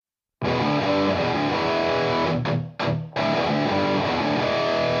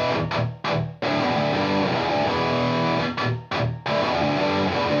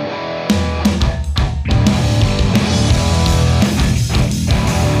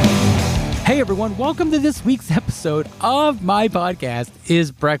Hey everyone, welcome to this week's episode of my podcast,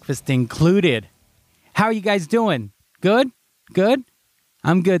 Is Breakfast Included? How are you guys doing? Good? Good?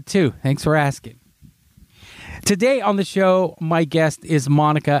 I'm good too. Thanks for asking. Today on the show, my guest is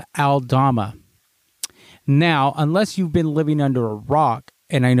Monica Aldama. Now, unless you've been living under a rock,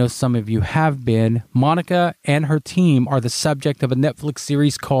 and I know some of you have been, Monica and her team are the subject of a Netflix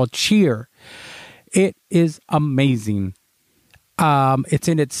series called Cheer. It is amazing. It's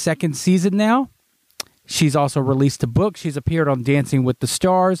in its second season now. She's also released a book. She's appeared on Dancing with the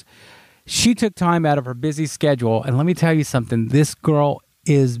Stars. She took time out of her busy schedule. And let me tell you something. This girl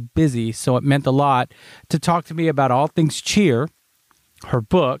is busy, so it meant a lot to talk to me about all things Cheer, her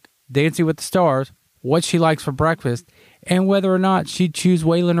book, Dancing with the Stars, what she likes for breakfast, and whether or not she'd choose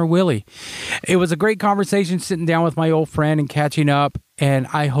Waylon or Willie. It was a great conversation sitting down with my old friend and catching up, and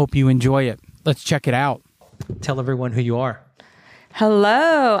I hope you enjoy it. Let's check it out. Tell everyone who you are.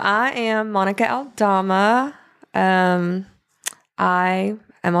 Hello, I am Monica Aldama. I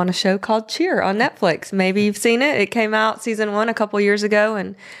am on a show called Cheer on Netflix. Maybe you've seen it. It came out season 1 a couple years ago,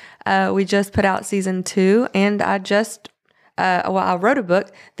 and we just put out season 2. And I wrote a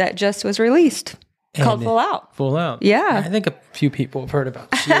book that just was released called Full Out. Full Out. Yeah. I think a few people have heard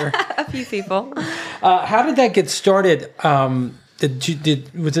about Cheer. A few people. How did that get started?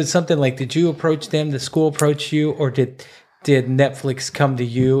 Was it something like, did you approach them, the school approach you, or did Netflix come to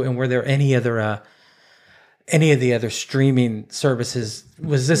you? And were there any of the other streaming services?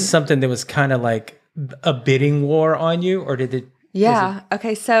 Was this something that was kind of like a bidding war on you, or did it? Yeah.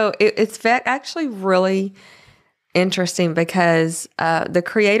 Okay. So it's actually really interesting because the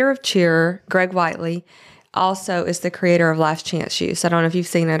creator of Cheer, Greg Whiteley, also is the creator of Last Chance U. So I don't know if you've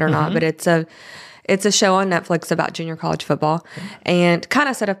seen it or not, but it's a show on Netflix about junior college football, and kind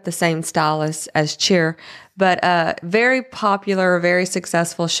of set up the same style as Cheer, but very popular, very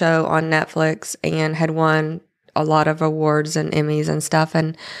successful show on Netflix, and had won a lot of awards and Emmys and stuff.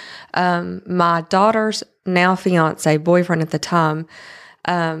 And my daughter's now fiance, boyfriend at the time,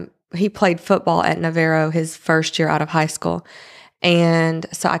 he played football at Navarro his first year out of high school. And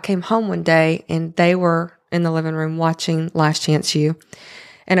so I came home one day and they were in the living room watching Last Chance U.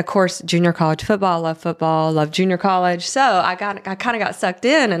 And of course, junior college football, love junior college. So I kind of got sucked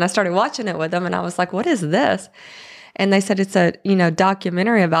in, and I started watching it with them, and I was like, what is this? And they said it's a,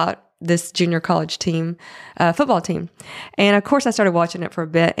 documentary about this junior college team, football team. And of course I started watching it for a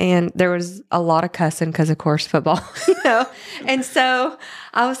bit, and there was a lot of cussing because of course football, And so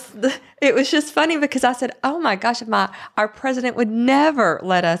it was just funny because I said, oh my gosh, our president would never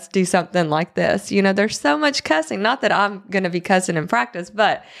let us do something like this. There's so much cussing, not that I'm going to be cussing in practice,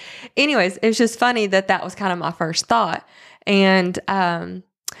 but anyways, it was just funny that was kind of my first thought. And,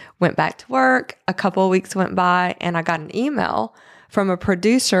 went back to work. A couple of weeks went by, and I got an email from a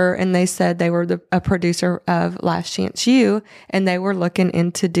producer, and they said they were a producer of Last Chance U, and they were looking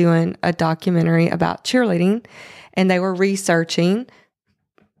into doing a documentary about cheerleading, and they were researching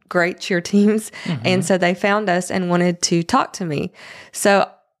great cheer teams. Mm-hmm. And so they found us and wanted to talk to me. So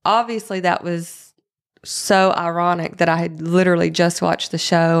obviously that was so ironic that I had literally just watched the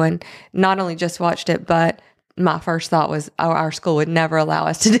show, and not only just watched it, but my first thought was, our school would never allow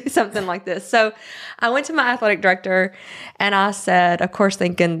us to do something like this. So I went to my athletic director, and I said, of course,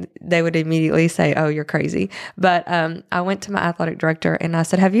 thinking they would immediately say, oh, you're crazy. But I went to my athletic director and I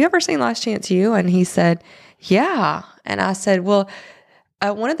said, have you ever seen Last Chance U? And he said, yeah. And I said, well,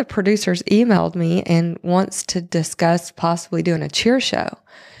 one of the producers emailed me and wants to discuss possibly doing a cheer show.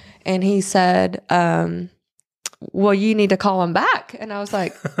 And he said, well, you need to call him back. And I was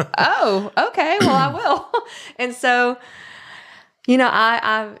like, oh, okay, well, I will. And so,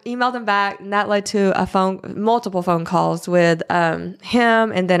 I emailed him back, and that led to multiple phone calls with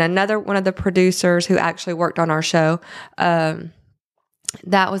him, and then another one of the producers who actually worked on our show.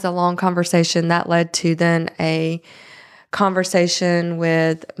 That was a long conversation that led to then a conversation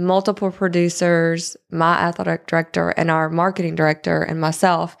with multiple producers, my athletic director and our marketing director and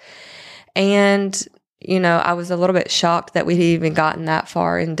myself. And I was a little bit shocked that we'd even gotten that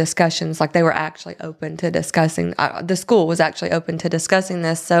far in discussions. Like, they were actually open to discussing, the school was actually open to discussing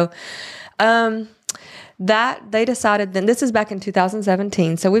this. So, that they decided then, this is back in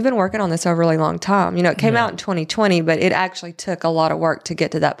 2017. So we've been working on this over a really long time. It came out in 2020, but it actually took a lot of work to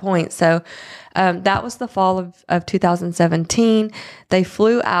get to that point. So, that was the fall of 2017. They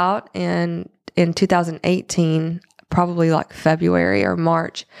flew out in 2018, probably like February or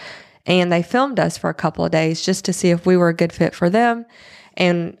March. And they filmed us for a couple of days just to see if we were a good fit for them,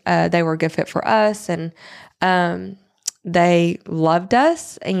 and they were a good fit for us. And they loved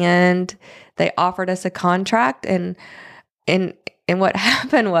us, and they offered us a contract. And in And what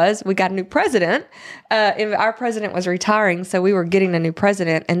happened was we got a new president. And our president was retiring, so we were getting a new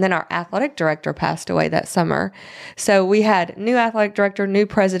president. And then our athletic director passed away that summer. So we had new athletic director, new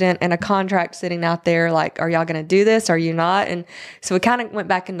president, and a contract sitting out there like, are y'all going to do this? Are you not? And so we kind of went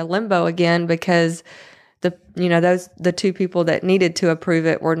back into limbo again because the two people that needed to approve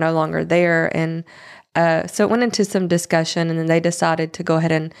it were no longer there. And so it went into some discussion, and then they decided to go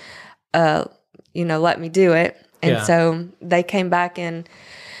ahead and, let me do it. And so they came back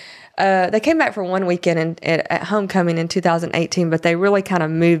for one weekend at homecoming in 2018, but they really kind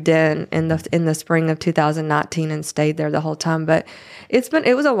of moved in the spring of 2019 and stayed there the whole time. But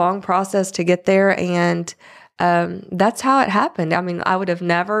it was a long process to get there, and that's how it happened. I mean, I would have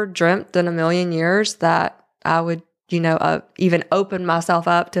never dreamt in a million years that I would, even open myself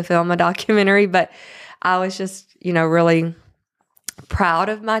up to film a documentary, but I was just, really proud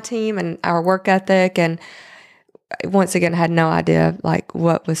of my team and our work ethic, and once again, had no idea like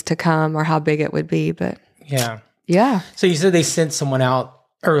what was to come or how big it would be, but yeah. So you said they sent someone out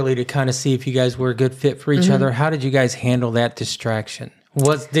early to kind of see if you guys were a good fit for each other. How did you guys handle that distraction?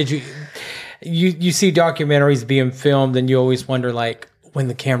 Did you see documentaries being filmed and you always wonder like when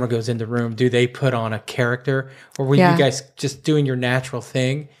the camera goes in the room, do they put on a character or were you guys just doing your natural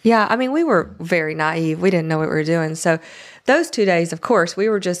thing? Yeah. I mean, we were very naive. We didn't know what we were doing. So those 2 days, of course, we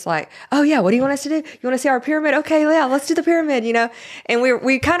were just like, oh yeah, what do you want us to do? You want to see our pyramid? Okay, yeah, let's do the pyramid, And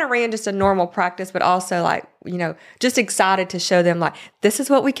we kind of ran just a normal practice, but also like, just excited to show them like, this is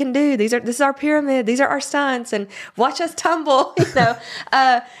what we can do. This is our pyramid. These are our stunts, and watch us tumble,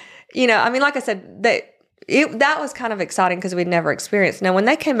 I mean, like I said, that was kind of exciting because we'd never experienced. Now, when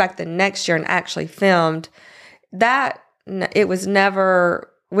they came back the next year and actually filmed, it was never.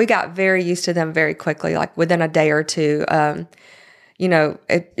 We got very used to them very quickly, like within a day or two.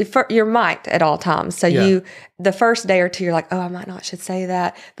 You're mic'd at all times. So the first day or two, you're like, oh, I might not should say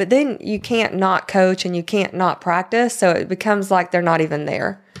that. But then you can't not coach and you can't not practice. So it becomes like they're not even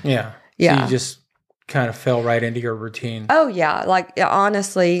there. Yeah. Yeah. So you just kind of fell right into your routine. Oh, yeah. Like,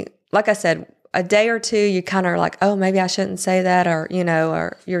 honestly, like I said, a day or two, you kind of are like, oh, maybe I shouldn't say that. Or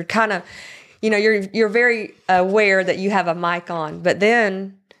you're kind of, you're very aware that you have a mic on. But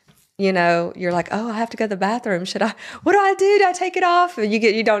then, you're like, oh, I have to go to the bathroom. What do I do? Do I take it off? And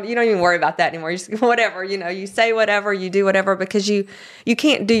you don't even worry about that anymore. You just, whatever, you say whatever, you do whatever, because you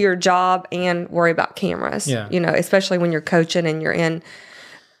can't do your job and worry about cameras, especially when you're coaching and you're in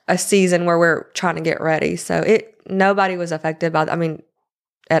a season where we're trying to get ready. So nobody was affected by,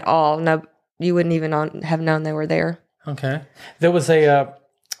 at all. No, you wouldn't even have known they were there. Okay. There was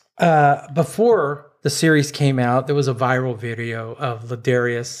before the series came out, there was a viral video of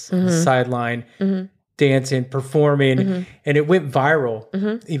Ladarius on the sideline dancing, performing, and it went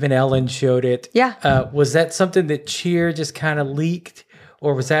viral. Even Ellen showed it. Yeah. Was that something that Cheer just kind of leaked,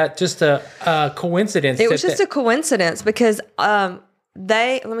 or was that just a coincidence? It was just a coincidence because let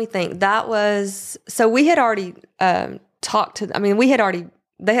me think. That was, so we had already talked to,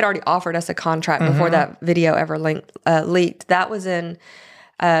 they had already offered us a contract before that video ever leaked. That was in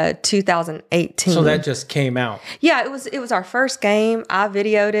 2018. So that just came out. Yeah, it was our first game. I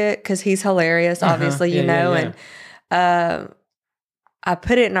videoed it because he's hilarious, obviously, and I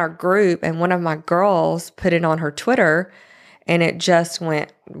put it in our group, and one of my girls put it on her Twitter, and it just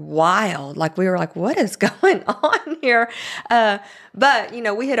went wild. Like, we were like, what is going on here? But,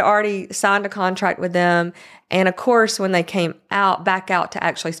 we had already signed a contract with them. And of course, when they came back out to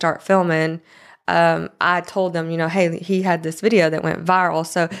actually start filming, I told them, hey, he had this video that went viral.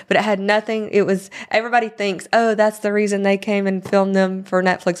 So, but it had nothing. Everybody thinks, oh, that's the reason they came and filmed them for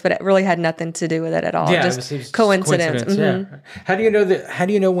Netflix, but it really had nothing to do with it at all. Yeah, just it was coincidence. Yeah. How do you know that? How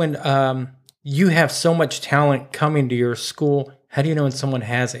do you know when you have so much talent coming to your school? How do you know when someone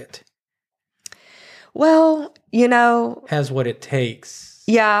has it? Well, has what it takes.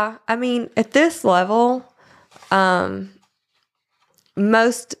 Yeah. At this level,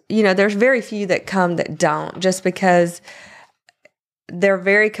 most, there's very few that come that don't, just because they're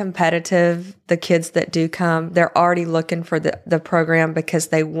very competitive. The kids that do come, they're already looking for the program because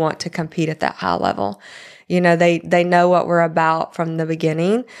they want to compete at that high level. They know what we're about from the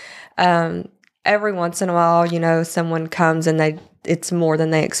beginning. Every once in a while, someone comes and it's more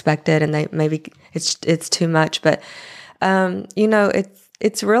than they expected, and maybe it's too much, but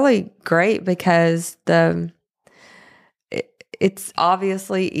it's really great because it's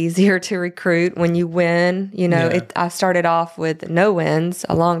obviously easier to recruit when you win. I started off with no wins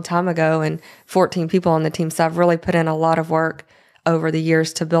a long time ago and 14 people on the team. So I've really put in a lot of work over the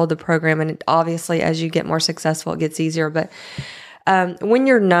years to build the program. And obviously, as you get more successful, it gets easier. But when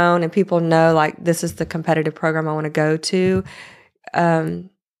you're known and people know, like, this is the competitive program I want to go to,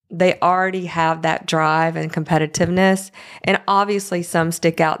 they already have that drive and competitiveness. And obviously some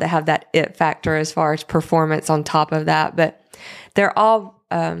stick out that have that it factor as far as performance on top of that. But they're all,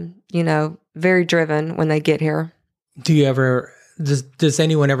 very driven when they get here. Do you ever, does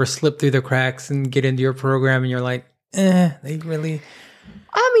anyone ever slip through the cracks and get into your program and you're like, they really...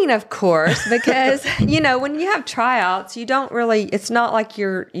 I mean, of course, because, when you have tryouts, you don't really, it's not like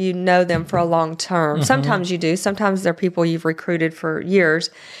you know them for a long term. Mm-hmm. Sometimes you do. Sometimes they're people you've recruited for years.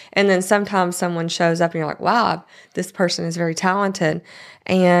 And then sometimes someone shows up and you're like, wow, this person is very talented.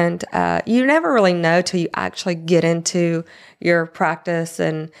 And you never really know till you actually get into your practice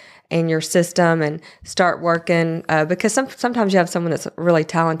and your system and start working. Because sometimes you have someone that's really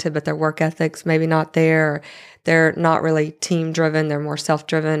talented, but their work ethic's maybe not there. Or they're not really team driven. They're more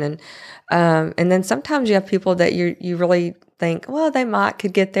self-driven. And then sometimes you have people that you really think, well,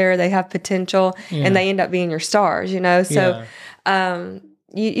 could get there. They have potential, and they end up being your stars, So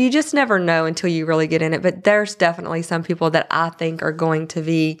you just never know until you really get in it. But there's definitely some people that I think are going to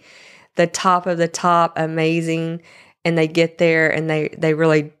be the top of the top, amazing, and they get there and they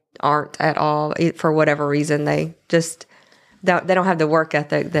really aren't at all for whatever reason. They just... They don't have the work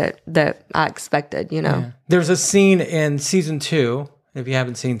ethic that I expected, Yeah. There's a scene in season 2. If you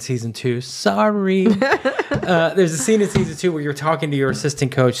haven't seen season 2, sorry. There's a scene in season 2 where you're talking to your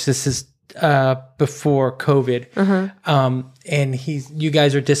assistant coach. This is before COVID, and you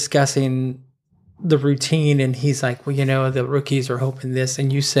guys are discussing the routine, and he's like, "Well, the rookies are hoping this,"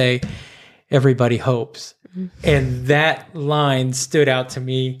 and you say, "Everybody hopes," and that line stood out to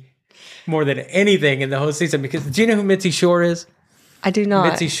me more than anything in the whole season, because do you know who Mitzi Shore is? I do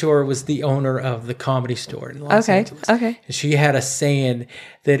not. Mitzi Shore was the owner of the Comedy Store in Los Angeles. Okay. And she had a saying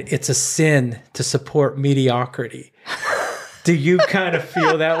that it's a sin to support mediocrity. Do you kind of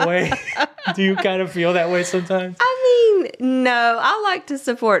feel that way? Do you kind of feel that way sometimes? I mean, no, I like to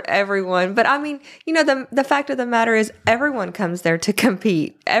support everyone. But I mean, the fact of the matter is everyone comes there to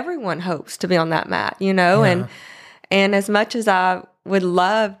compete. Everyone hopes to be on that mat, and as much as I would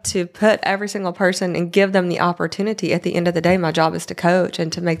love to put every single person and give them the opportunity, at the end of the day, my job is to coach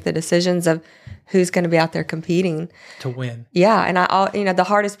and to make the decisions of who's going to be out there competing to win. Yeah. And the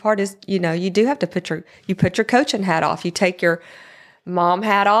hardest part is, you do have to put your coaching hat off. You take your mom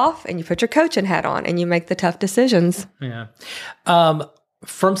hat off and you put your coaching hat on and you make the tough decisions. Yeah.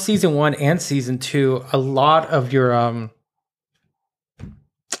 From season 1 and season 2, a lot of your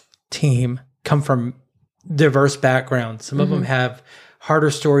team come from diverse backgrounds. Some of them have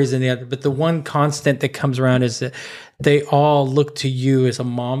harder stories than the other, but the one constant that comes around is that they all look to you as a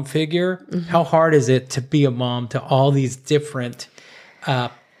mom figure. How hard is it to be a mom to all these different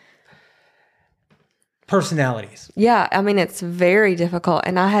personalities? Yeah, I mean, it's very difficult,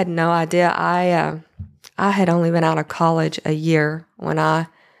 and I had no idea. I had only been out of college a year when I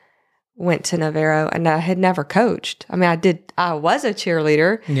went to Navarro, and I had never coached. I mean, I was a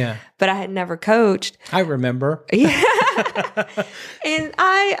cheerleader, but I had never coached. I remember. Yeah. And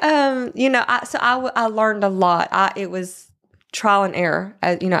I learned a lot. It was trial and error,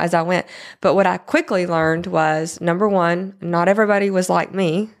 as I went. But what I quickly learned was, number one, not everybody was like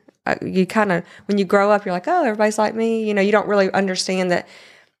me. You kind of, when you grow up, you're like, oh, everybody's like me. You don't really understand that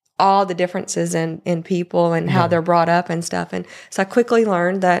all the differences in people and how they're brought up and stuff. And so I quickly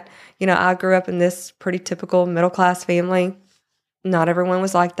learned that, I grew up in this pretty typical middle-class family. Not everyone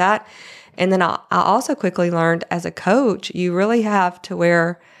was like that. And then I also quickly learned, as a coach, you really have to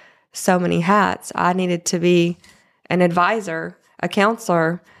wear so many hats. I needed to be an advisor, a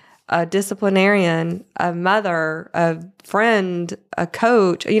counselor, a disciplinarian, a mother, a friend, a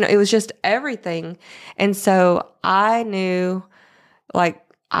coach. It was just everything. And so I knew,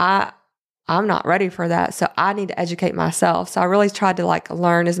 I'm not ready for that. So I need to educate myself. So I really tried to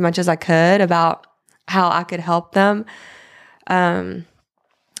learn as much as I could about how I could help them. And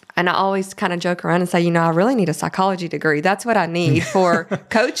I always kind of joke around and say, I really need a psychology degree. That's what I need for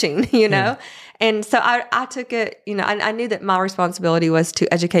coaching, Yeah. And so I took it, I knew that my responsibility was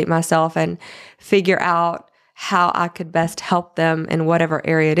to educate myself and figure out how I could best help them in whatever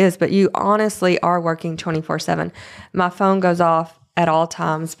area it is. But you honestly are working 24/7. My phone goes off at all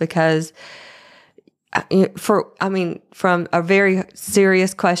times because from a very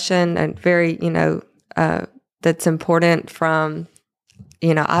serious question and very, that's important, from,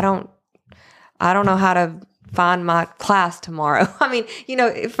 I don't know how to find my class tomorrow.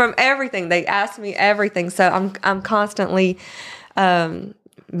 From everything, they ask me everything. So I'm constantly,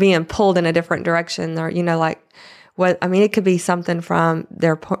 being pulled in a different direction, or, it could be something from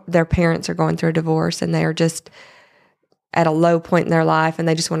their parents are going through a divorce and they are just at a low point in their life and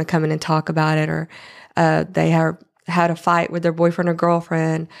they just want to come in and talk about it, or they are had a fight with their boyfriend or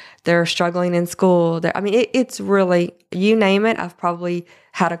girlfriend. They're struggling in school. It's really, you name it. I've probably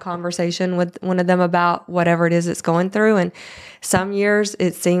had a conversation with one of them about whatever it is it's going through. And some years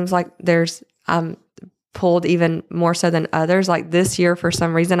it seems like I'm pulled even more so than others. Like this year, for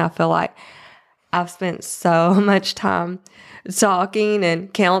some reason, I feel like I've spent so much time talking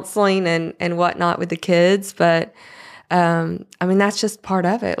and counseling and whatnot with the kids. But, that's just part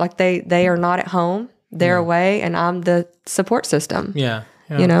of it. Like they are not at home. They're away, and I'm the support system. Yeah.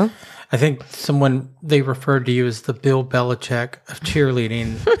 You know? I think they referred to you as the Bill Belichick of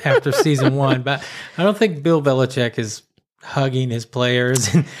cheerleading after season 1, but I don't think Bill Belichick is hugging his players.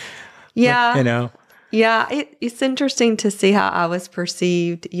 Yeah. You know? Yeah. It's interesting to see how I was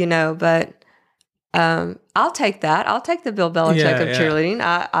perceived, but I'll take that. I'll take the Bill Belichick of cheerleading.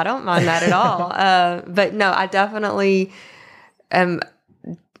 I don't mind that at all. But no, I definitely am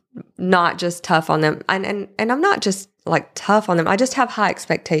not just tough on them. And I'm not just like tough on them. I just have high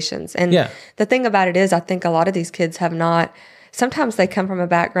expectations. And the thing about it is, I think a lot of these kids sometimes they come from a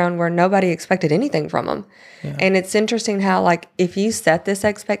background where nobody expected anything from them. Yeah. And it's interesting how, like, if you set this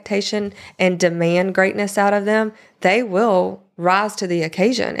expectation and demand greatness out of them, they will rise to the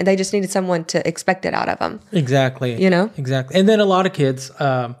occasion. And they just needed someone to expect it out of them. Exactly. Exactly. And then a lot of kids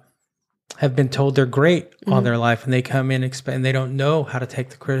have been told they're great all their life, and they come in and they don't know how to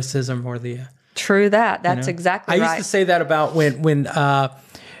take the criticism or the... True that. That's exactly right. I used to say that about when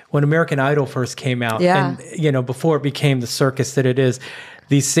American Idol first came out. Yeah. And, before it became the circus that it is,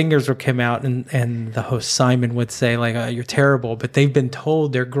 these singers would come out and the host Simon would say, like, you're terrible, but they've been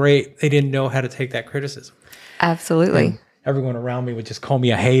told they're great. They didn't know how to take that criticism. Absolutely. And everyone around me would just call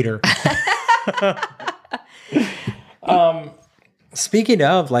me a hater. Speaking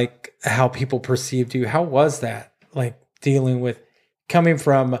of, like, how people perceived you, how was that, like, dealing with coming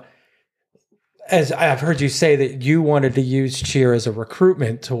from, as I've heard you say that you wanted to use cheer as a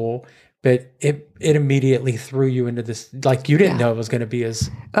recruitment tool, but it immediately threw you into this, like, you didn't know it was going to be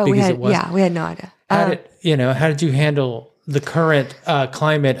as big as it was. Yeah, we had no idea. How did you handle the current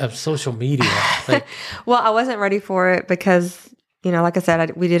climate of social media? Like, well, I wasn't ready for it because, like I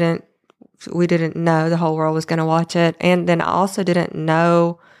said, we didn't know the whole world was going to watch it. And then I also didn't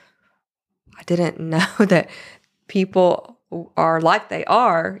know that people are like they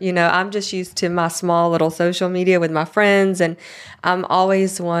are. I'm just used to my small little social media with my friends. And I'm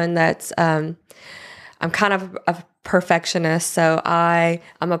always one that's, I'm kind of a perfectionist. So I'm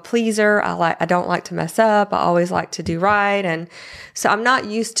a pleaser. I don't like to mess up. I always like to do right. And so I'm not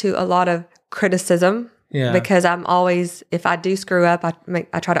used to a lot of criticism. Yeah. Because I'm always, if I do screw up, I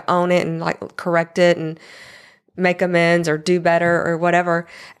try to own it and, like, correct it and make amends or do better or whatever.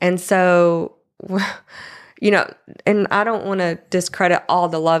 And so, and I don't want to discredit all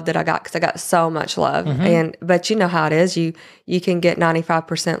the love that I got, because I got so much love. But you know how it is. You can get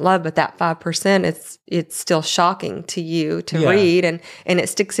 95% love, but that 5%, it's still shocking to you to read, and it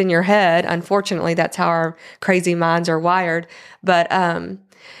sticks in your head. Unfortunately, that's how our crazy minds are wired. But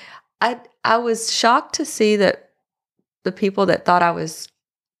I was shocked to see that the people that thought I was,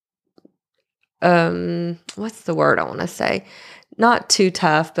 what's the word I want to say? Not too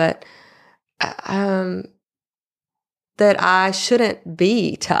tough, but that I shouldn't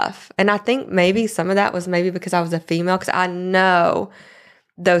be tough. And I think maybe some of that was maybe because I was a female, because I know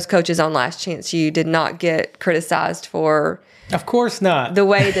those coaches on Last Chance U did not get criticized for... Of course not. The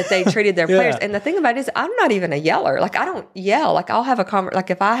way that they treated their players. And the thing about it is, I'm not even a yeller. Like, I don't yell. Like, I'll have like,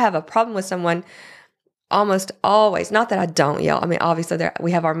 if I have a problem with someone, almost always, not that I don't yell. I mean, obviously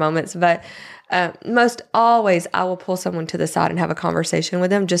we have our moments, but most always I will pull someone to the side and have a conversation with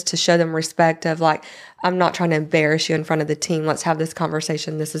them, just to show them respect of, like, I'm not trying to embarrass you in front of the team. Let's have this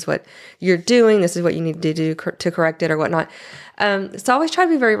conversation. This is what you're doing. This is what you need to do to correct it or whatnot. So I always try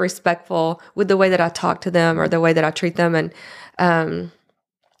to be very respectful with the way that I talk to them or the way that I treat them. And, our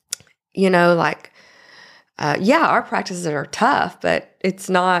practices are tough, but it's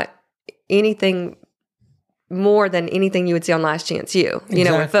not anything more than anything you would see on Last Chance U,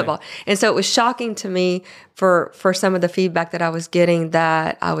 in football. And so it was shocking to me for some of the feedback that I was getting,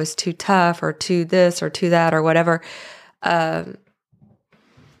 that I was too tough or too this or too that or whatever,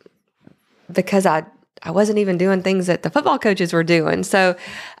 because I wasn't even doing things that the football coaches were doing. So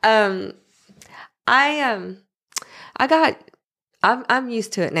I'm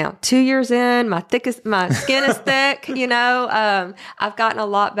used to it now. 2 years in, my skin is thick, I've gotten a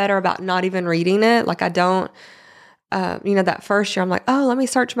lot better about not even reading it. Like, I don't, that first year, I'm like, oh, let me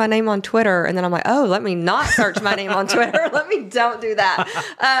search my name on Twitter. And then I'm like, oh, let me not search my name on Twitter. Don't do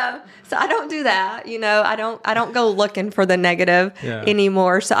that. So I don't do that. I don't go looking for the negative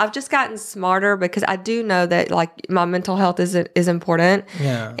anymore. So I've just gotten smarter because I do know that like my mental health is important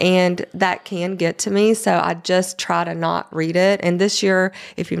and that can get to me. So I just try to not read it. And this year,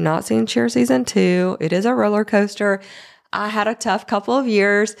 if you've not seen Cheer Season 2, it is a roller coaster. I had a tough couple of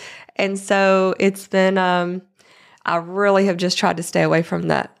years. And so it's been, I really have just tried to stay away from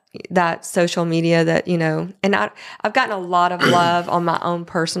that social media and I've gotten a lot of love on my own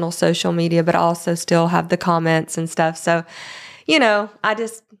personal social media, but I also still have the comments and stuff. So, I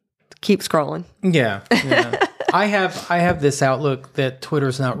just keep scrolling. Yeah. I have this outlook that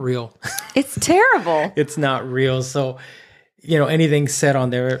Twitter's not real. It's terrible. It's not real. So, anything said on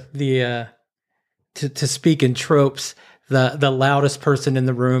there, to speak in tropes, the loudest person in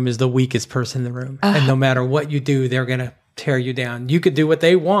the room is the weakest person in the room. And no matter what you do, they're going to tear you down. You could do what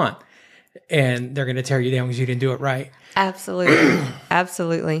they want and they're going to tear you down because you didn't do it right. Absolutely.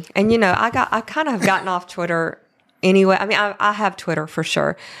 Absolutely. And I kind of have gotten off Twitter anyway. I mean, I have Twitter for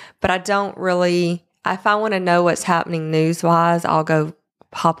sure, but I don't really, if I want to know what's happening news wise, I'll go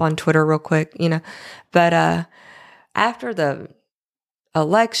hop on Twitter real quick, but after the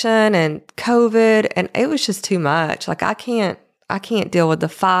election and COVID, and it was just too much. Like I can't deal with the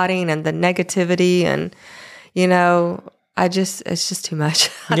fighting and the negativity, and it's just too much.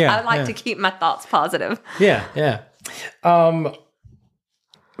 I like to keep my thoughts positive. Yeah.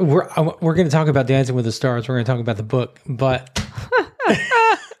 We're going to talk about Dancing with the Stars. We're going to talk about the book, but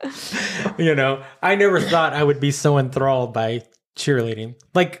I never thought I would be so enthralled by cheerleading.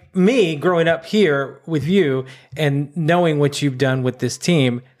 Like me growing up here with you and knowing what you've done with this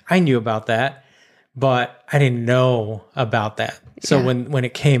team, I knew about that, but I didn't know about that. So when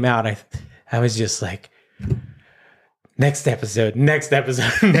it came out, I was just like, next episode, next thing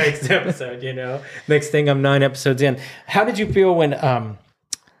I'm 9 episodes in. How did you feel when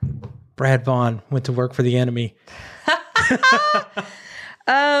Brad Vaughn went to work for the enemy?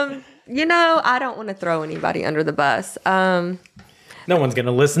 I don't want to throw anybody under the bus. No one's going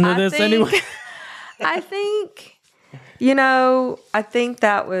to listen to this anyway. I think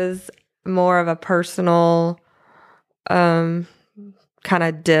that was more of a personal kind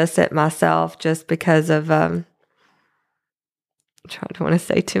of diss at myself just because of, I don't want to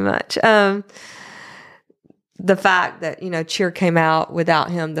say too much. The fact that, Cheer came out without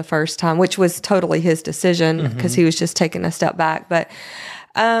him the first time, which was totally his decision because he was just taking a step back. But,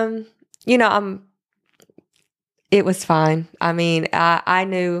 it was fine. I mean, I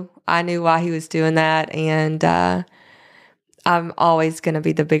knew why he was doing that, and I'm always going to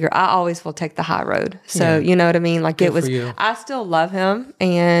be I always will take the high road. So, you know what I mean? Like I still love him,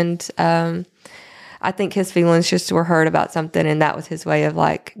 and I think his feelings just were hurt about something, and that was his way of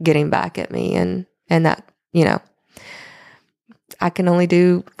like getting back at me, and that, I can only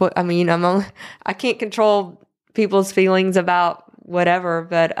do what, I mean, I can't control people's feelings about whatever,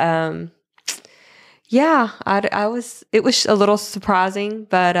 but, it was a little surprising,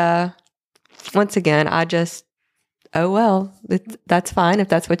 but, once again, that's fine if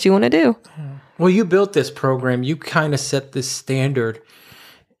that's what you want to do. Well, you built this program, you kind of set this standard.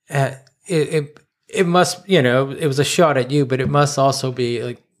 It must, it was a shot at you, but it must also be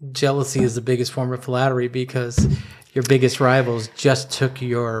like jealousy is the biggest form of flattery because your biggest rivals just took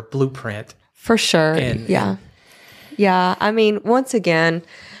your blueprint. For sure. Yeah. I mean, once again,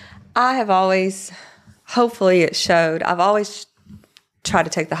 I have always, hopefully it showed, I've always tried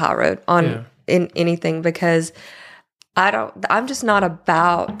to take the high road in anything because I'm just not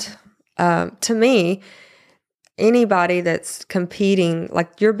about, to me, anybody that's competing,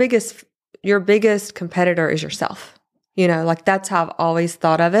 like your biggest competitor is yourself. Like that's how I've always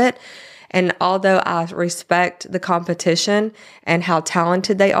thought of it. And although I respect the competition and how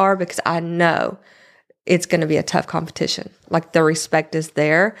talented they are, because I know it's going to be a tough competition, like the respect is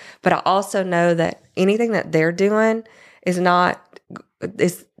there. But I also know that anything that they're doing that's not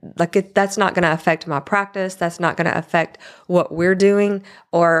going to affect my practice. That's not going to affect what we're doing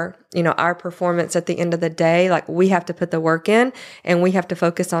or, our performance at the end of the day. Like we have to put the work in and we have to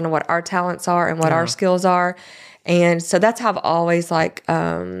focus on what our talents are and what our skills are. And so that's how I've always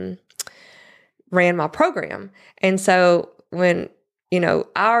ran my program. And so when,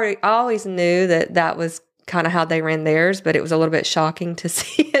 I always knew that was kind of how they ran theirs, but it was a little bit shocking to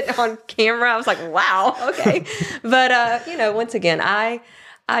see it on camera. I was like, wow, okay. But, once again, I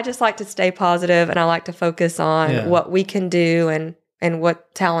just like to stay positive and I like to focus on what we can do and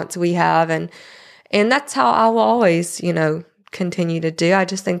what talents we have. And that's how I will always, continue to do. I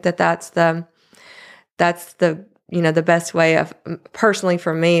just think that's the the best way of, personally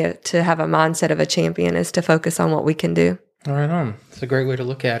for me, to have a mindset of a champion is to focus on what we can do. Right on. It's a great way to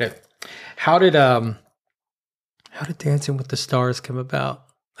look at it. How did Dancing with the Stars come about?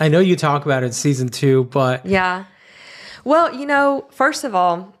 I know you talk about it in season 2, but yeah. Well, first of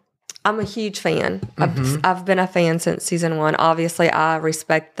all, I'm a huge fan. I've been a fan since season 1. Obviously, I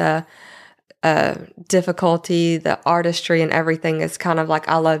respect the difficulty, the artistry, and everything. Is kind of like,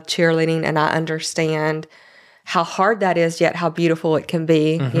 I love cheerleading, and I understand how hard that is, yet how beautiful it can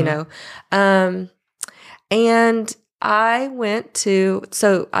be. And I went to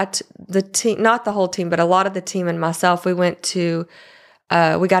the team, not the whole team, but a lot of the team and myself. We went to.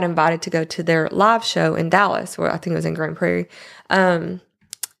 We got invited to go to their live show in Dallas, where I think it was in Grand Prairie,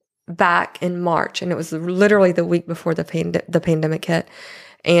 back in March, and it was literally the week before the pandemic hit,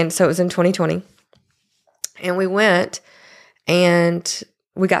 and so it was in 2020. And we went, and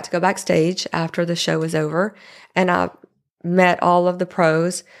we got to go backstage after the show was over, and I met all of the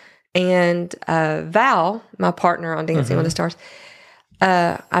pros, and Val, my partner on Dancing with the Stars.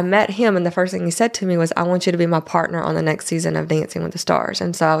 I met him, and the first thing he said to me was, "I want you to be my partner on the next season of Dancing with the Stars."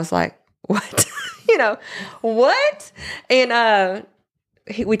 And so I was like, "What?" What? And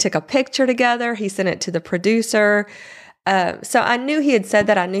we took a picture together. He sent it to the producer. So I knew he had said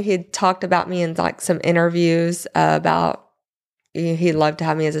that. I knew he had talked about me in like some interviews about he'd love to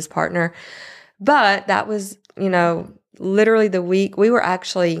have me as his partner. But that was, literally the week we were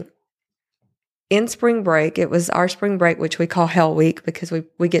actually in spring break. It was our spring break, which we call Hell Week, because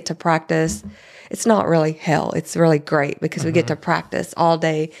we get to practice. It's not really hell. It's really great because we get to practice all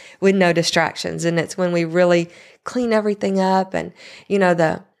day with no distractions. And it's when we really clean everything up. And, and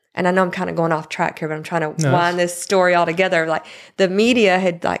I know I'm kind of going off track here, but I'm trying to wind this story all together. Like, the media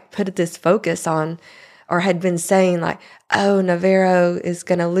had like put this focus on, or had been saying like, oh, Navarro is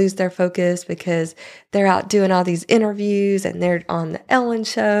going to lose their focus because they're out doing all these interviews and they're on the Ellen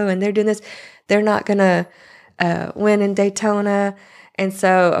show and they're doing this. They're not going to win in Daytona. And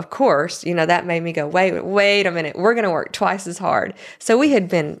so, of course, that made me go, wait a minute. We're going to work twice as hard. So we had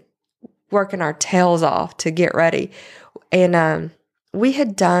been working our tails off to get ready. And we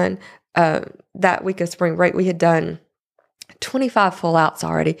had done, that week of spring break, we had done 25 full outs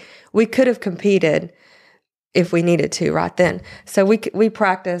already. We could have competed if we needed to right then. So we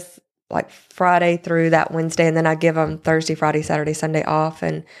practiced like Friday through that Wednesday, and then I give them Thursday, Friday, Saturday, Sunday off,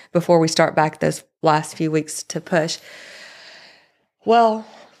 and before we start back those last few weeks to push. Well,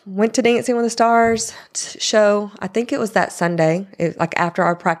 went to Dancing with the Stars show. I think it was that Sunday. Like after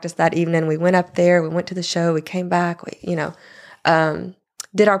our practice that evening, we went up there, we went to the show, we came back,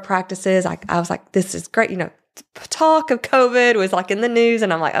 did our practices. I was like, this is great. Talk of COVID was like in the news,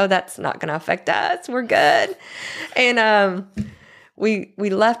 and I'm like, oh, that's not going to affect us. We're good. And we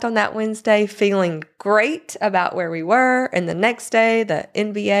left on that Wednesday feeling great about where we were. And the next day, the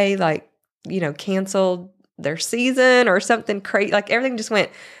NBA canceled their season or something crazy. Like, everything just went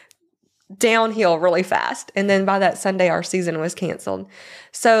downhill really fast. And then by that Sunday, our season was canceled.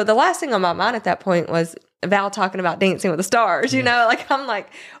 So the last thing on my mind at that point was Val talking about Dancing with the Stars. I'm like,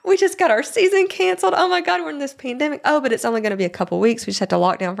 we just got our season canceled. Oh my God, we're in this pandemic. Oh, but it's only going to be a couple weeks. We just have to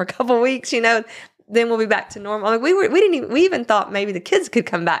lock down for a couple weeks, then we'll be back to normal. Like, we even thought maybe the kids could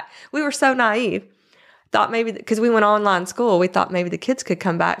come back. We were so naive. Thought maybe, because we went online school, we thought maybe the kids could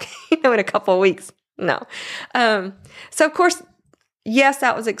come back, in a couple of weeks. No. So of course, yes,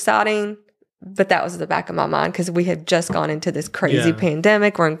 that was exciting, but that was at the back of my mind because we had just gone into this crazy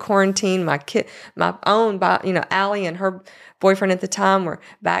pandemic. We're in quarantine. Allie and her boyfriend at the time were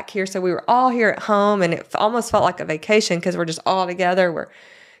back here. So we were all here at home, and it almost felt like a vacation because we're just all together. We're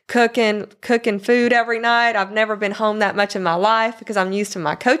cooking food every night. I've never been home that much in my life because I'm used to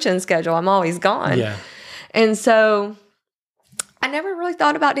my coaching schedule. I'm always gone. Yeah. And so I never really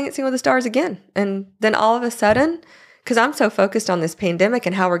thought about Dancing with the Stars again. And then all of a sudden, because I'm so focused on this pandemic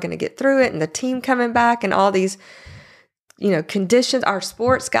and how we're going to get through it and the team coming back and all these, conditions, our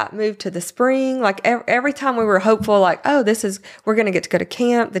sports got moved to the spring. Like every time we were hopeful, like, oh, we're going to get to go to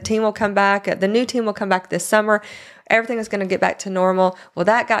camp. The team will come back. The new team will come back this summer. Everything is going to get back to normal. Well,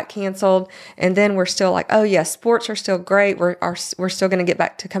 that got canceled. And then we're still like, oh yeah, sports are still great. We're still going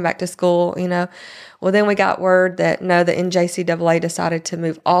to come back to school, Well, then we got word that no, the NJCAA decided to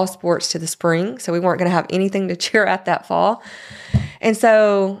move all sports to the spring. So we weren't going to have anything to cheer at that fall.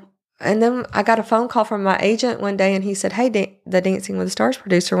 And then I got a phone call from my agent one day, and he said, hey, the Dancing with the Stars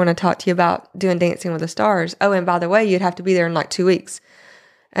producer want to talk to you about doing Dancing with the Stars. Oh, and by the way, you'd have to be there in like 2 weeks.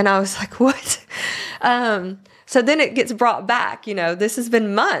 And I was like, what? So then it gets brought back. This has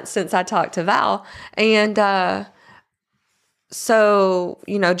been months since I talked to Val. And so,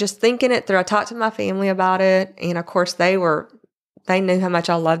 just thinking it through, I talked to my family about it. And of course, they knew how much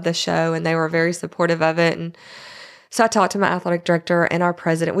I loved the show and they were very supportive of it. And so I talked to my athletic director and our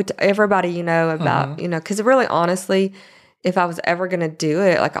president, everybody, about, because really, honestly, if I was ever going to do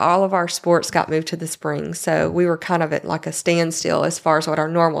it, like all of our sports got moved to the spring. So we were kind of at like a standstill as far as what our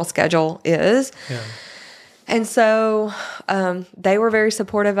normal schedule is. Yeah. And so they were very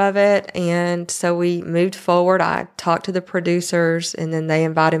supportive of it. And so we moved forward. I talked to the producers and then they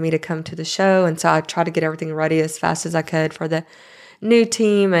invited me to come to the show. And so I tried to get everything ready as fast as I could for the new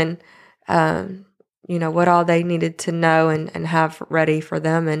team and, what all they needed to know and have ready for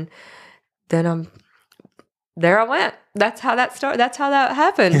them. And then there I went. That's how that started. That's how that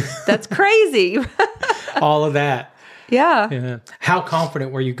happened. That's crazy. All of that. Yeah. How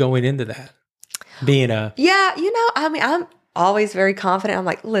confident were you going into that? Yeah, I'm always very confident. I'm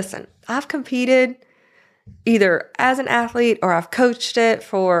like, listen, I've competed either as an athlete or I've coached it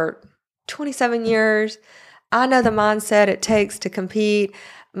for 27 years. I know the mindset it takes to compete.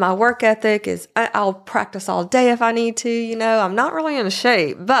 My work ethic is I'll practice all day if I need to, I'm not really in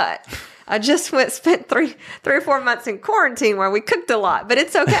shape, but I just spent three or 4 months in quarantine where we cooked a lot, but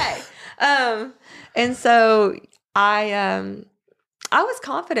it's okay. And so I was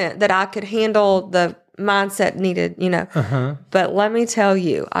confident that I could handle the mindset needed, But let me tell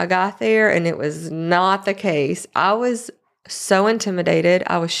you, I got there and it was not the case. I was so intimidated.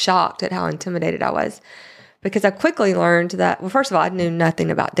 I was shocked at how intimidated I was because I quickly learned that, well, first of all, I knew nothing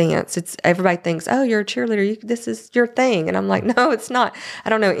about dance. Everybody thinks, oh, you're a cheerleader. This is your thing. And I'm like, no, it's not.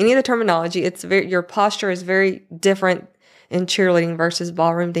 I don't know any of the terminology. Your posture is very different in cheerleading versus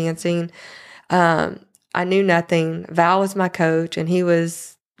ballroom dancing. I knew nothing. Val was my coach, and he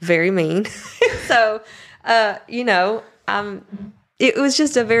was very mean. So, it was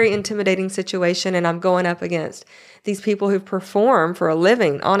just a very intimidating situation, and I'm going up against these people who perform for a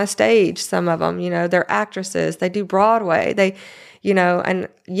living on a stage. Some of them, they're actresses. They do Broadway. And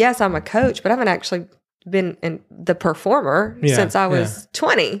yes, I'm a coach, but I haven't actually been the performer since I was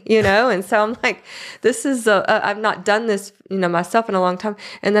 20, and so I'm like, this is I've not done this myself in a long time.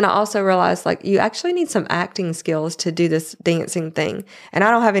 And then I also realized like you actually need some acting skills to do this dancing thing, and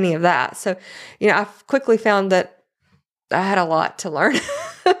I don't have any of that. So I quickly found that I had a lot to learn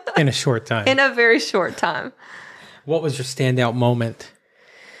in a short time. In a very short time. What was your standout moment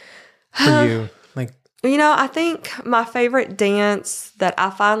for you? I think my favorite dance that I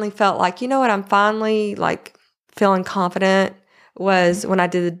finally felt like, I'm finally like feeling confident was when I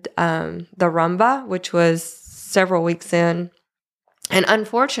did the rumba, which was several weeks in. And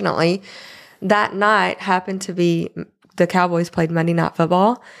unfortunately, that night happened to be the Cowboys played Monday Night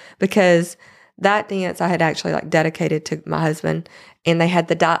Football because that dance I had actually like dedicated to my husband, and they had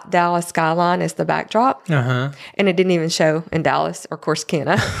the Dallas skyline as the backdrop. And it didn't even show in Dallas or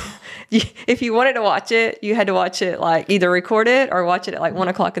Corsicana. If you wanted to watch it, you had to watch it like either record it or watch it at like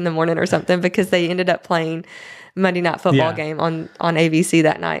 1:00 in the morning or something because they ended up playing Monday Night Football game on ABC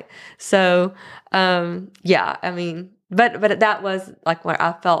that night. So, but that was like where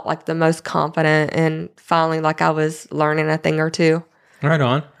I felt like the most confident and finally like I was learning a thing or two. Right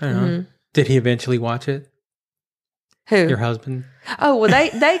on. Did he eventually watch it? Who? Your husband? Oh, well,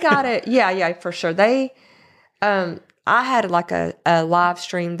 they got it. Yeah, for sure. I had like a live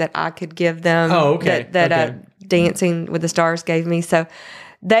stream that I could give them. Oh, okay. That Dancing with the Stars gave me. So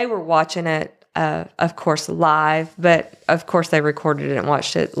they were watching it, of course, live. But of course, they recorded it and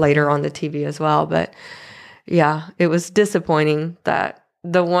watched it later on the TV as well. But yeah, it was disappointing that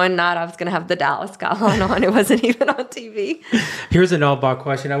the one night I was going to have the Dallas skyline on, it wasn't even on TV. Here's an oddball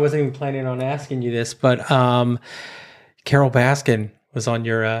question. I wasn't even planning on asking you this, but Carol Baskin was on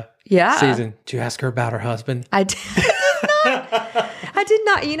your season. Did you ask her about her husband? I did not. I did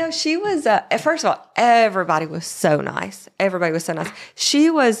not. She was, first of all, everybody was so nice. Everybody was so nice. She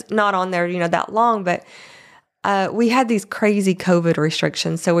was not on there, that long, but we had these crazy COVID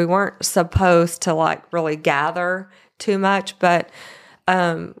restrictions, so we weren't supposed to like really gather too much, but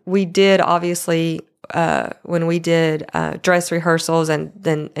we did obviously when we did dress rehearsals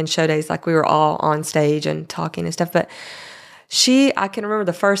and show days, like we were all on stage and talking and stuff. But I can remember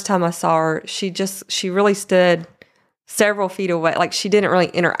the first time I saw her, she really stood several feet away. Like she didn't really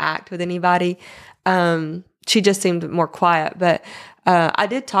interact with anybody. She just seemed more quiet. But I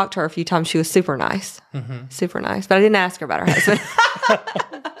did talk to her a few times. She was super nice, super nice. But I didn't ask her about her husband.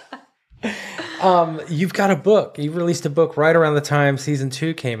 You've got a book. You released a book right around the time season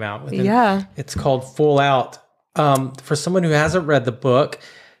 2 came out. It's called Full Out. For someone who hasn't read the book,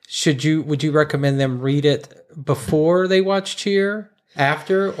 would you recommend them read it before they watch Cheer,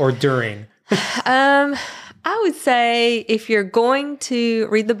 after, or during? I would say if you're going to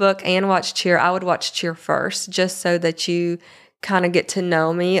read the book and watch Cheer, I would watch Cheer first, just so that you kind of get to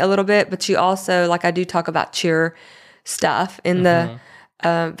know me a little bit. But you also, like, I do talk about Cheer stuff in the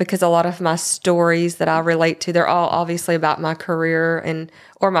because a lot of my stories that I relate to, they're all obviously about my career and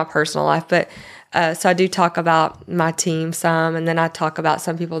or my personal life. But so I do talk about my team some, and then I talk about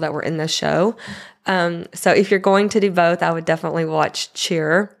some people that were in the show. So if you're going to do both, I would definitely watch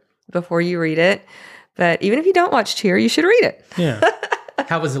Cheer before you read it. But even if you don't watch Cheer, you should read it. Yeah.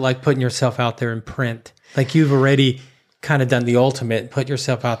 How was it like putting yourself out there in print? Like you've already kind of done the ultimate, put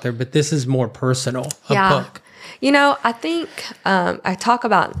yourself out there, but this is more personal, a book. You know, I think I talk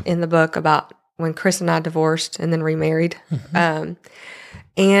about in the book about when Chris and I divorced and then remarried.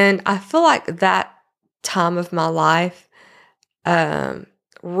 And I feel like that time of my life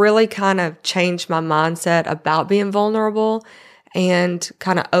really kind of changed my mindset about being vulnerable and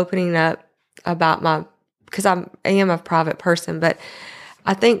kind of opening up about because I am a private person, but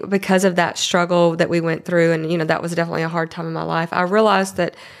I think because of that struggle that we went through, and, you know, that was definitely a hard time in my life, I realized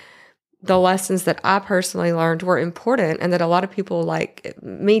that the lessons that I personally learned were important, and that a lot of people, like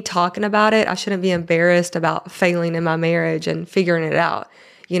me talking about it, I shouldn't be embarrassed about failing in my marriage and figuring it out.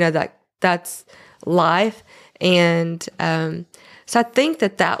 You know, that's life. And so I think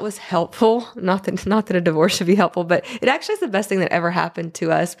that was helpful. Not that a divorce should be helpful, but it actually is the best thing that ever happened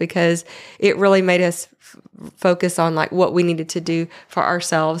to us, because it really made us focus on like what we needed to do for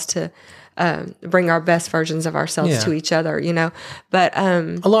ourselves to bring our best versions of ourselves to each other, you know. But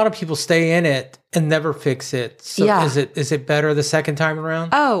a lot of people stay in it and never fix it. So is it better the second time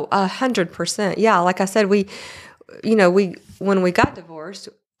around? Oh, 100%. Yeah. Like I said, when we got divorced,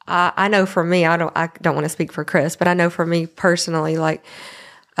 I know for me, I don't want to speak for Chris, but I know for me personally, like,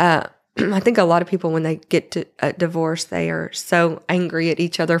 I think a lot of people, when they get to a divorce, they are so angry at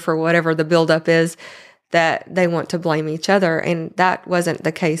each other for whatever the buildup is, that they want to blame each other. And that wasn't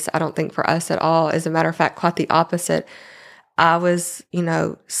the case, I don't think, for us at all. As a matter of fact, quite the opposite. I was,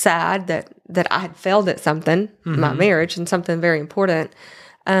 sad that I had failed at something, my marriage, and something very important.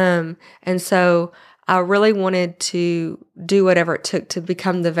 And so I really wanted to do whatever it took to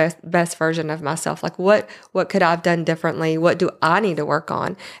become the best version of myself. Like, what could I have done differently? What do I need to work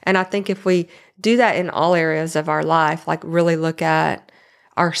on? And I think if we do that in all areas of our life, like really look at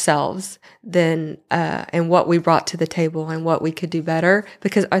ourselves, then and what we brought to the table and what we could do better,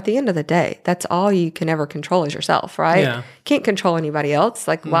 because at the end of the day, that's all you can ever control is yourself, right? Yeah. Can't control anybody else.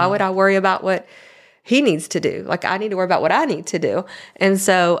 Like, why would I worry about what he needs to do? Like, I need to worry about what I need to do. And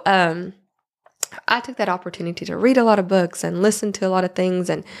so I took that opportunity to read a lot of books and listen to a lot of things,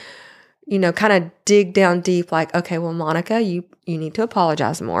 and kind of dig down deep, like, okay, well, Monica, you need to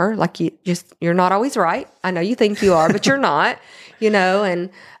apologize more. Like, you're not always right. I know you think you are, but you're not, and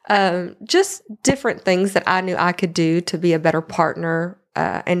just different things that I knew I could do to be a better partner,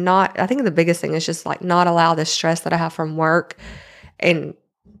 and I think the biggest thing is just like not allow the stress that I have from work and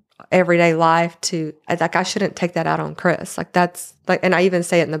everyday life to, like, I shouldn't take that out on Chris. Like, that's like, and I even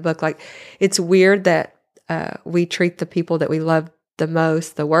say it in the book, like, it's weird that we treat the people that we love the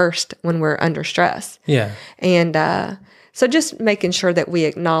most the worst when we're under stress. Yeah. And so just making sure that we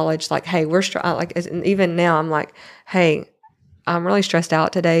acknowledge, like, hey, we're like, even now I'm like, hey, I'm really stressed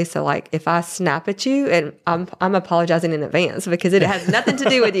out today. So, like, if I snap at you, and I'm apologizing in advance, because it has nothing to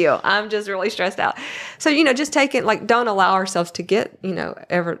do with you. I'm just really stressed out. So, just take it, like, don't allow ourselves to get,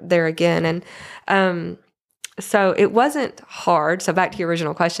 ever there again. And so it wasn't hard. So back to your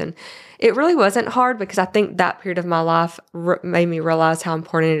original question, it really wasn't hard, because I think that period of my life made me realize how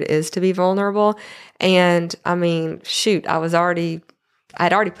important it is to be vulnerable. And I mean, shoot, I'd already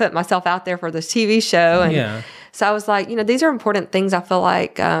put myself out there for this TV show. And so I was like, these are important things I feel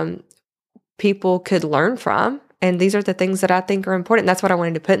like people could learn from. And these are the things that I think are important. That's what I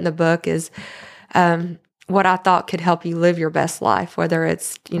wanted to put in the book, is what I thought could help you live your best life, whether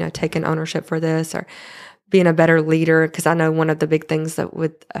it's, taking ownership for this or being a better leader. Because I know one of the big things that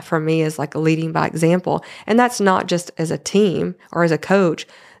for me is like leading by example. And that's not just as a team or as a coach.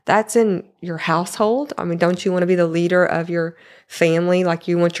 That's in your household. I mean, don't you want to be the leader of your family? Like,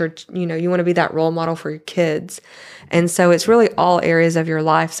 you want you want to be that role model for your kids. And so it's really all areas of your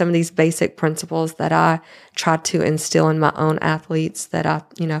life. Some of these basic principles that I try to instill in my own athletes that I,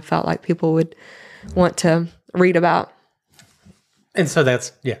 felt like people would want to read about. And so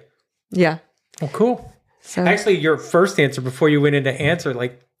that's, yeah. Well, cool. So actually, your first answer before you went into answer,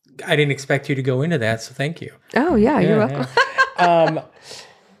 like, I didn't expect you to go into that. So thank you. Oh yeah, you're welcome. Yeah.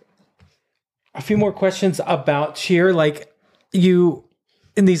 A few more questions about Cheer. Like, you,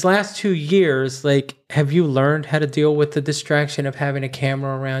 in these last 2 years, like, have you learned how to deal with the distraction of having a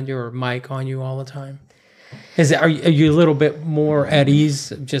camera around you or mic on you all the time? Are you a little bit more at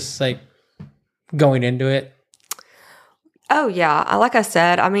ease, just like going into it? Oh yeah, like I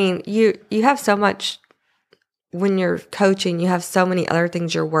said, I mean, you have so much when you're coaching. You have so many other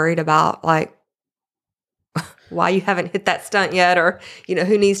things you're worried about, like why you haven't hit that stunt yet, or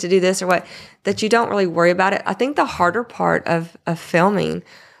who needs to do this or what, that you don't really worry about it. I think the harder part of filming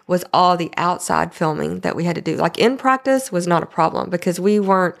was all the outside filming that we had to do. Like in practice was not a problem because we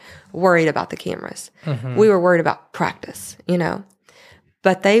weren't worried about the cameras. Mm-hmm. We were worried about practice,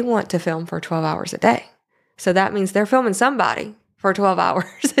 But they want to film for 12 hours a day. So that means they're filming somebody for 12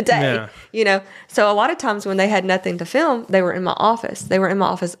 hours a day, So a lot of times when they had nothing to film, they were in my office. They were in my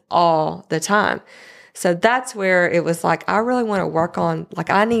office all the time. So that's where it was like, I really want to work on, like,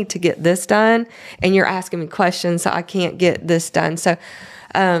 I need to get this done. And you're asking me questions, so I can't get this done. So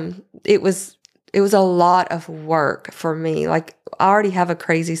it was a lot of work for me. Like, I already have a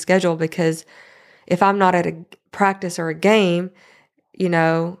crazy schedule because if I'm not at a practice or a game,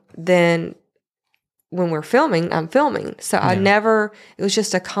 then when we're filming, I'm filming. So it was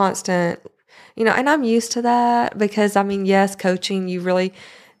just a constant, and I'm used to that because, I mean, yes, coaching,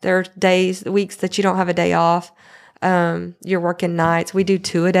 there are weeks that you don't have a day off. You're working nights. We do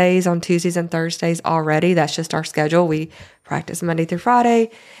 2-a-days on Tuesdays and Thursdays already. That's just our schedule. We practice Monday through Friday.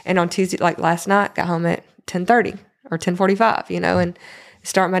 And on Tuesday, like last night, got home at 10:30 or 10:45, and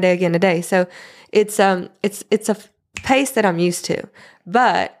start my day again today. So it's a pace that I'm used to,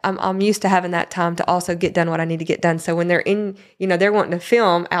 but I'm used to having that time to also get done what I need to get done. So when they're in, they're wanting to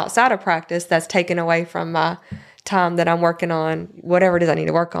film outside of practice, that's taken away from my time that I'm working on whatever it is I need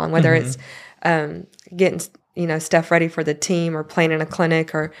to work on, whether it's getting stuff ready for the team or planning a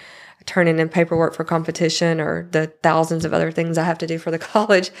clinic or turning in paperwork for competition or the thousands of other things I have to do for the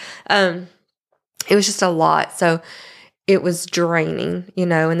college. It was just a lot. So it was draining,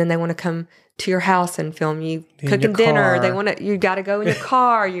 and then they want to come to your house and film you cooking dinner. They want to, you got to go in your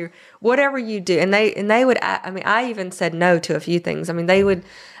car, whatever you do. And they would, I mean, I even said no to a few things. I mean,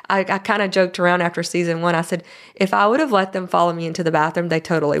 I kind of joked around after season 1. I said, if I would have let them follow me into the bathroom, they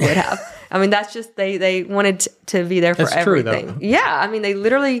totally would have. I mean, that's just, they wanted to be there for that's everything. True, though. Yeah. I mean, they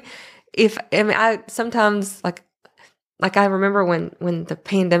literally, I sometimes like I remember when the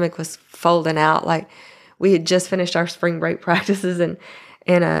pandemic was folding out, like we had just finished our spring break practices and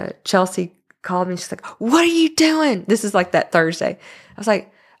Chelsea called me. She's like, what are you doing? This is like that Thursday. I was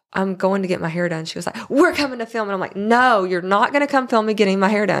like, I'm going to get my hair done. She was like, we're coming to film. And I'm like, no, you're not going to come film me getting my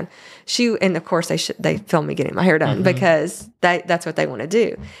hair done. And of course they film me getting my hair done because that's what they want to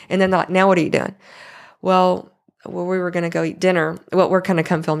do. And then they're like, now what are you doing? Well, we were going to go eat dinner. Well, we're going to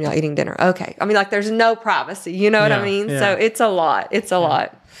come film y'all eating dinner. Okay. I mean, like there's no privacy, you know what I mean? Yeah. So it's a lot. It's a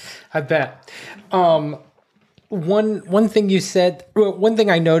lot. I bet. One thing you said, one thing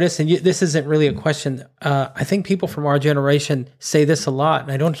I noticed, and this isn't really a question. I think people from our generation say this a lot,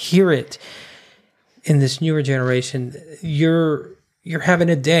 and I don't hear it in this newer generation. You're having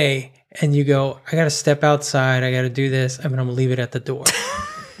a day, and you go, I got to step outside. I got to do this. I'm going to leave it at the door.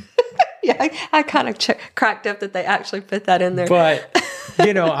 Yeah, I kind of cracked up that they actually put that in there. But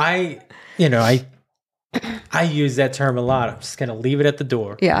I use that term a lot. I'm just going to leave it at the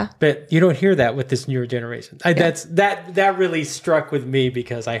door. Yeah. But you don't hear that with this newer generation. That really struck with me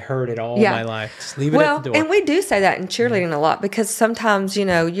because I heard it all my life. Just leave it at the door. And we do say that in cheerleading a lot because sometimes,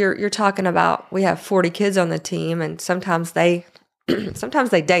 you're talking about, we have 40 kids on the team and sometimes they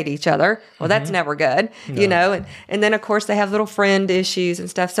date each other. Well, that's never good, and then of course they have little friend issues and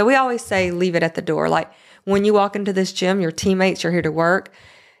stuff. So we always say, leave it at the door. Like when you walk into this gym, your teammates are here to work.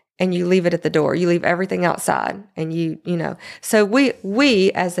 And you leave it at the door. You leave everything outside, and So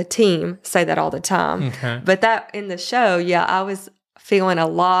we as a team say that all the time. Okay. But that in the show, I was feeling a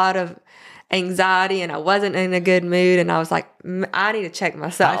lot of anxiety, and I wasn't in a good mood, and I was like, I need to check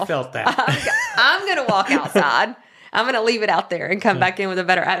myself. I felt that. I'm gonna walk outside. I'm gonna leave it out there and come back in with a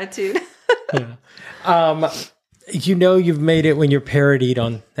better attitude. Yeah. You've made it when you're parodied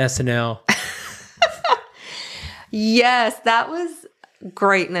on SNL. Yes, that was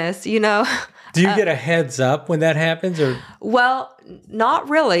greatness, Do you get a heads up when that happens, or? Well, not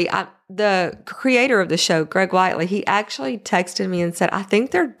really. The creator of the show, Greg Whiteley, he actually texted me and said, I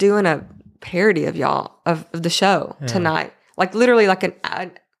think they're doing a parody of y'all, of the show tonight. Like literally like an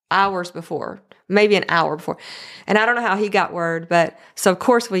hours before, maybe an hour before. And I don't know how he got word, but so of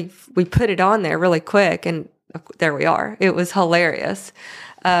course we put it on there really quick and there we are. It was hilarious.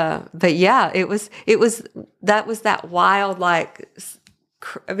 But yeah, it was that wild, like,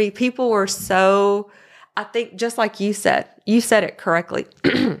 I mean, people were I think just like you said it correctly.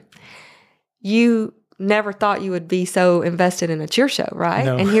 never thought you would be so invested in a cheer show, right?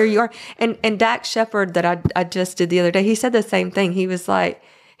 No. And here you are. And Dax Shepard that I just did the other day, he said the same thing. He was like,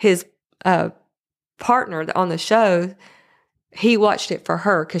 his partner on the show, he watched it for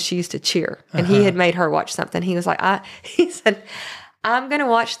her because she used to cheer, and he had made her watch something. He was like, he said, I'm going to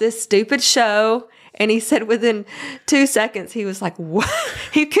watch this stupid show. And he said within 2 seconds, he was like, what?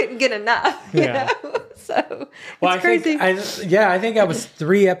 He couldn't get enough, you know? So it's crazy. I think I was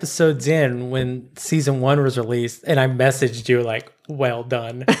 3 episodes in when season 1 was released, and I messaged you like, well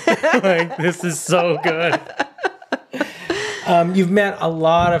done. Like, this is so good. You've met a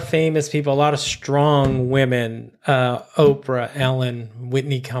lot of famous people, a lot of strong women, Oprah, Ellen,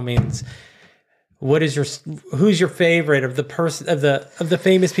 Whitney Cummings. Who's your favorite of the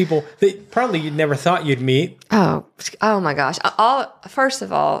famous people that probably you never thought you'd meet? Oh my gosh. First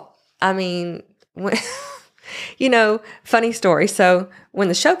of all, I mean, funny story. So when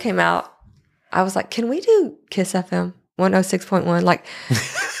the show came out, I was like, can we do Kiss FM 106.1? Like,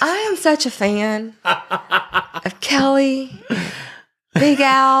 I am such a fan of Kelly, Big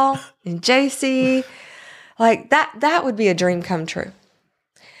Al, and JC. Like, that would be a dream come true.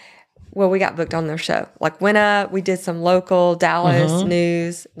 Well, we got booked on their show. Like, went up, we did some local Dallas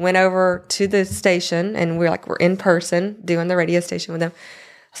news, went over to the station, and we're in person doing the radio station with them.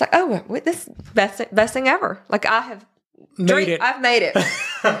 I was like, oh, this is best thing ever. Like, I've made it.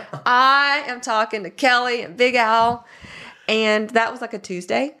 I am talking to Kelly and Big Al, and that was like a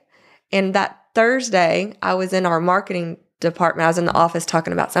Tuesday. And that Thursday, I was in our marketing department. I was in the office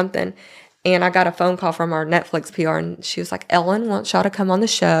talking about something. And I got a phone call from our Netflix PR, and she was like, Ellen wants y'all to come on the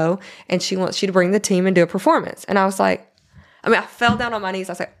show, and she wants you to bring the team and do a performance. And I was like, I fell down on my knees.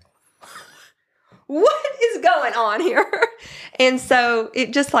 I was like, what is going on here? And so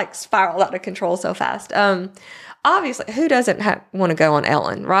it just like spiraled out of control so fast. Obviously, who doesn't want to go on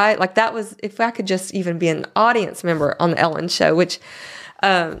Ellen, right? Like, that was, if I could just even be an audience member on the Ellen show, which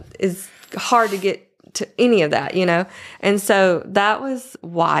is hard to get to any of that, And so that was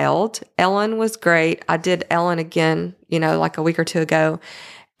wild. Ellen was great. I did Ellen again, like a week or 2 ago,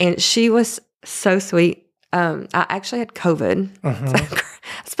 and she was so sweet. I actually had COVID. I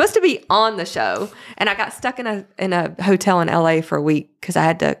was supposed to be on the show, and I got stuck in a hotel in LA for a week because I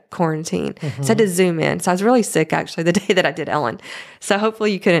had to quarantine. So I had to Zoom in. So I was really sick actually the day that I did Ellen. So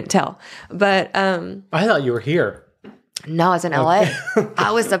hopefully you couldn't tell. But I thought you were here. No, I was in LA.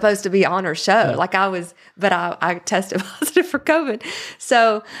 I was supposed to be on her show. But I tested positive for COVID.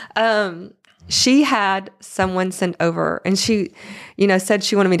 So she had someone sent over, and she, said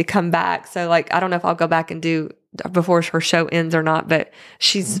she wanted me to come back. So I don't know if I'll go back and do before her show ends or not, but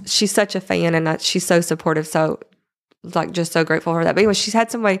she's such a fan, and she's so supportive. So just so grateful for that. But anyway, she's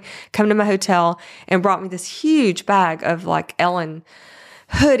had somebody come to my hotel and brought me this huge bag of Ellen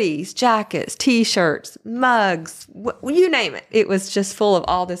hoodies, jackets, T-shirts, mugs, you name it. It was just full of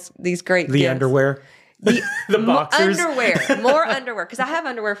all these great gifts. Underwear. The boxers. More underwear. Because I have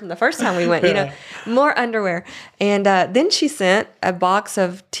underwear from the first time we went, more underwear. And then she sent a box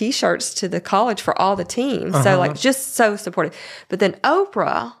of T-shirts to the college for all the teams. So just so supportive. But then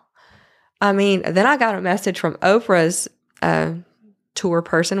Oprah, then I got a message from Oprah's tour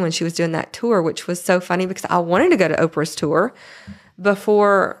person when she was doing that tour, which was so funny because I wanted to go to Oprah's tour.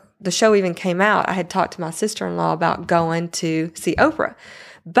 Before the show even came out, I had talked to my sister-in-law about going to see Oprah.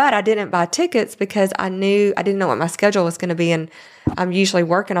 But I didn't buy tickets because I didn't know what my schedule was going to be. And I'm usually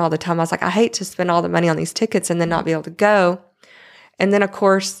working all the time. I was like, I hate to spend all the money on these tickets and then not be able to go. And then, of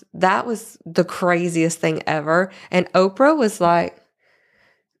course, that was the craziest thing ever. And Oprah was like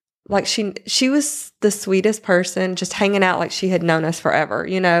she was the sweetest person, just hanging out like she had known us forever,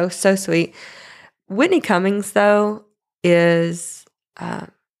 so sweet. Whitney Cummings, though, is...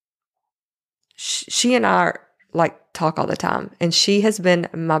 she and I talk all the time, and she has been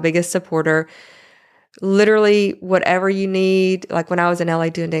my biggest supporter. Literally, whatever you need. Like when I was in LA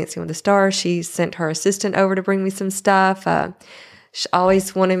doing Dancing with the Stars, she sent her assistant over to bring me some stuff. She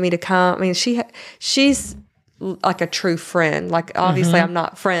always wanted me to come. She's like a true friend. Like, obviously, I'm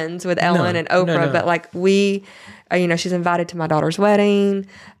not friends with Ellen and Oprah, but we, she's invited to my daughter's wedding.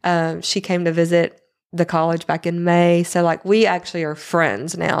 She came to visit the college back in May. So we actually are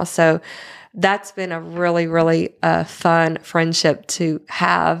friends now. So that's been a really, really fun friendship to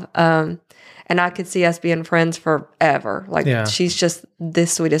have. And I could see us being friends forever. She's just the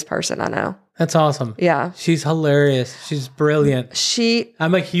sweetest person I know. That's awesome. Yeah. She's hilarious. She's brilliant.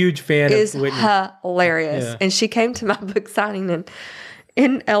 I'm a huge fan of Whitney. Hilarious. Yeah. And she came to my book signing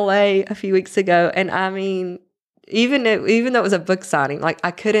in LA a few weeks ago. And even though it was a book signing,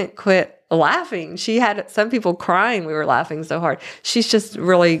 I couldn't quit laughing. She had some people crying. We were laughing so hard. She's just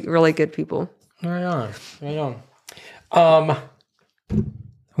really, really good people. Right on. Right on. I'm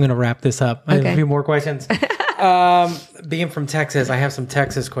gonna wrap this up. I have a few more questions. Being from Texas, I have some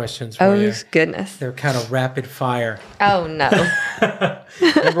Texas questions for you. Oh, goodness. They're kind of rapid fire. Oh, no.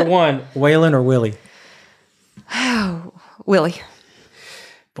 Number one, Waylon or Willie? Oh, Willie.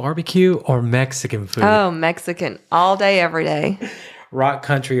 Barbecue or Mexican food? Oh, Mexican. All day, every day. Rock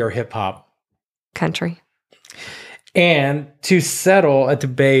country or hip hop? Country. And to settle a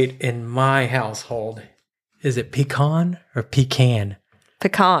debate in my household, is it pecan or pecan?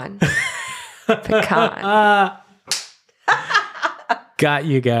 Pecan. Pecan. Got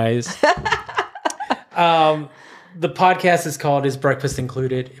you guys. The podcast is called Is Breakfast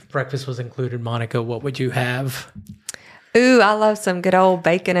Included? If breakfast was included, Monica, what would you have? Ooh, I love some good old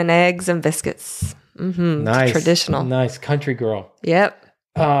bacon and eggs and biscuits. Mm-hmm. Nice. Traditional. Nice. Country girl. Yep.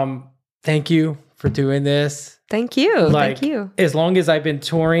 Thank you for doing this. Thank you. Like, Thank you. As long as I've been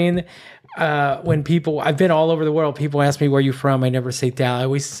touring, when people, I've been all over the world, people ask me where you from. I never say Dallas. I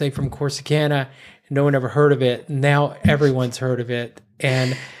always say from Corsicana. No one ever heard of it. Now everyone's heard of it.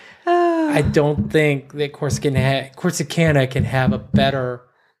 And I don't think that Corsicana can have a better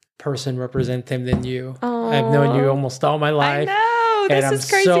person represent them than you. I've known you almost all my life. I know. This is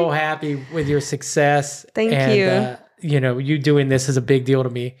crazy. And I'm so happy with your success. Thank you. You doing this is a big deal to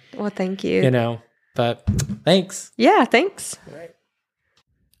me. Well, thank you. But thanks. Yeah, thanks.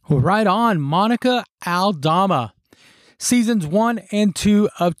 Well, right on, Monica Aldama. Seasons 1 and 2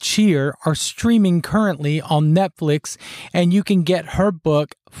 of Cheer are streaming currently on Netflix, and you can get her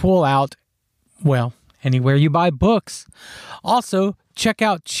book, Full Out, anywhere you buy books. Also, check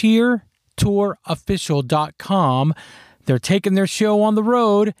out cheertourofficial.com. They're taking their show on the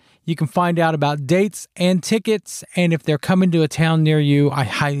road. You can find out about dates and tickets, and if they're coming to a town near you, I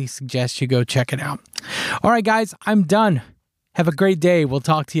highly suggest you go check it out. All right, guys, I'm done. Have a great day. We'll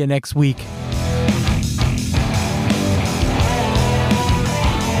talk to you next week.